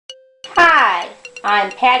Hi, I'm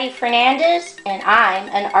Patty Fernandez and I'm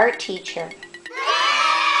an art teacher.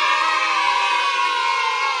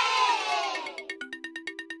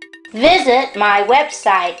 Visit my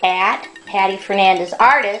website at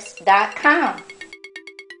pattyfernandezartist.com.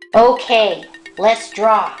 Okay, let's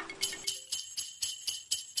draw.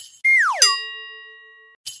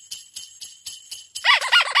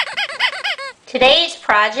 Today's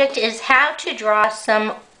project is how to draw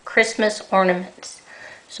some Christmas ornaments.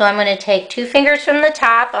 So I'm going to take 2 fingers from the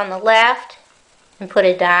top on the left and put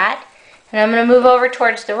a dot. And I'm going to move over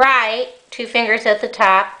towards the right, 2 fingers at the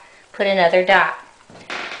top, put another dot.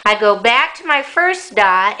 I go back to my first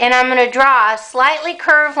dot and I'm going to draw a slightly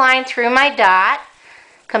curved line through my dot.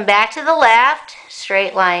 Come back to the left,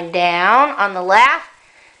 straight line down on the left,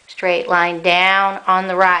 straight line down on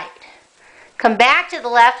the right. Come back to the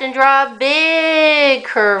left and draw a big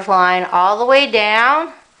curved line all the way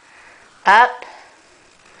down, up,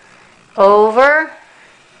 over,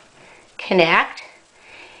 connect.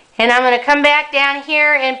 And I'm going to come back down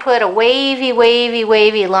here and put a wavy, wavy,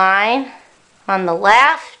 wavy line on the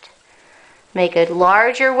left. Make a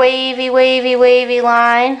larger wavy, wavy, wavy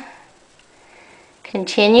line.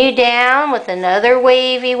 Continue down with another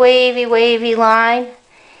wavy, wavy, wavy line.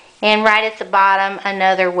 And right at the bottom,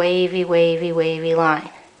 another wavy, wavy, wavy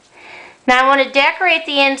line. Now I want to decorate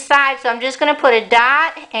the inside, so I'm just going to put a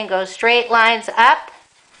dot and go straight lines up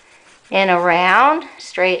and around,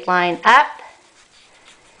 straight line up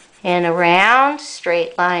and around,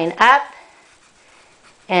 straight line up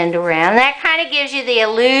and around. That kind of gives you the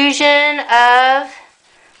illusion of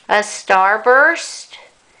a starburst.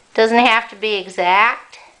 Doesn't have to be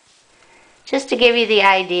exact, just to give you the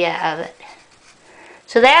idea of it.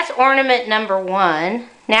 So that's ornament number 1.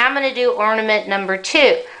 Now I'm going to do ornament number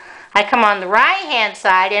 2. I come on the right hand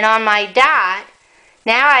side and on my dot,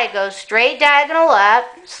 now I go straight diagonal up,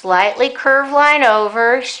 slightly curved line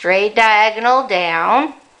over, straight diagonal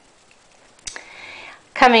down.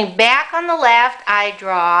 Coming back on the left, I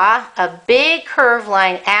draw a big curved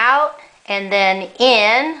line out and then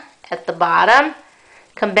in at the bottom.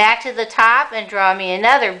 Come back to the top and draw me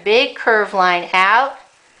another big curved line out,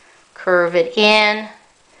 curve it in,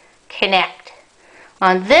 connect.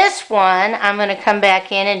 On this one, I'm going to come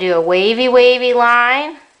back in and do a wavy, wavy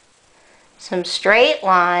line, some straight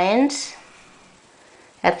lines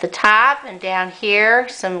at the top, and down here,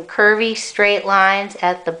 some curvy straight lines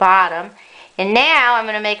at the bottom. And now I'm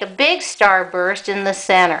going to make a big starburst in the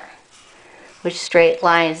center, with straight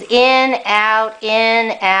lines in, out,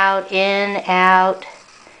 in, out, in, out,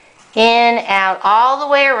 in, out, all the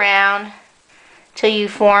way around till you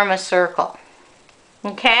form a circle.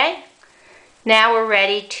 Okay? Now we're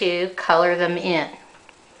ready to color them in.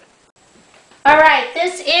 Alright,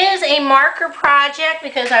 this is a marker project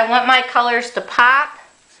because I want my colors to pop.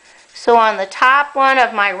 So on the top one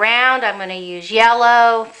of my round, I'm going to use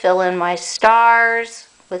yellow, fill in my stars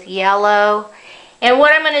with yellow. And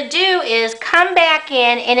what I'm going to do is come back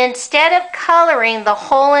in and instead of coloring the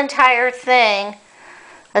whole entire thing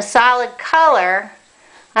a solid color,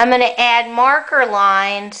 I'm going to add marker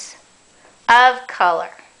lines of color.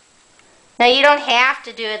 Now you don't have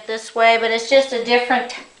to do it this way, but it's just a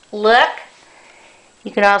different look.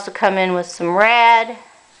 You can also come in with some red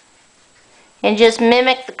and just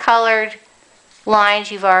mimic the colored lines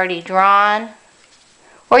you've already drawn.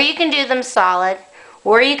 Or you can do them solid,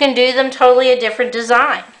 or you can do them totally a different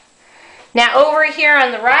design. Now over here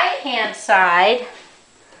on the right hand side,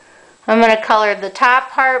 I'm going to color the top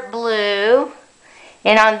part blue.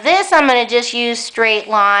 And on this, I'm going to just use straight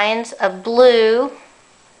lines of blue,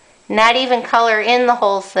 not even color in the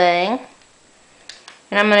whole thing.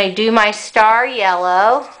 And I'm going to do my star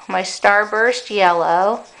yellow, my starburst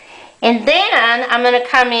yellow. And then I'm going to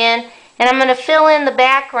come in and I'm going to fill in the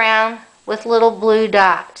background with little blue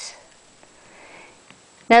dots.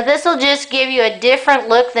 Now this will just give you a different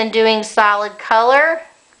look than doing solid color.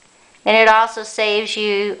 And it also saves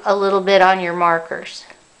you a little bit on your markers.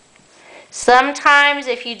 Sometimes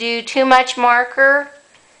if you do too much marker,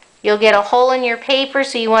 you'll get a hole in your paper,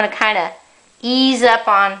 so you want to kind of ease up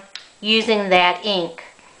on using that ink.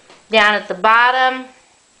 Down at the bottom,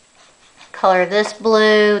 color this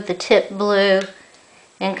blue, the tip blue,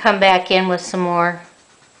 and come back in with some more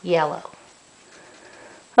yellow.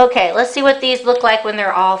 Okay, let's see what these look like when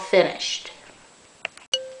they're all finished.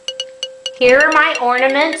 Here are my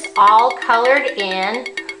ornaments all colored in.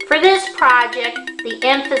 For this project, the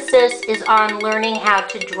emphasis is on learning how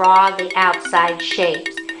to draw the outside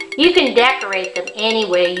shapes. You can decorate them any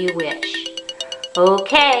way you wish.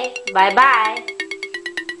 Okay, bye-bye.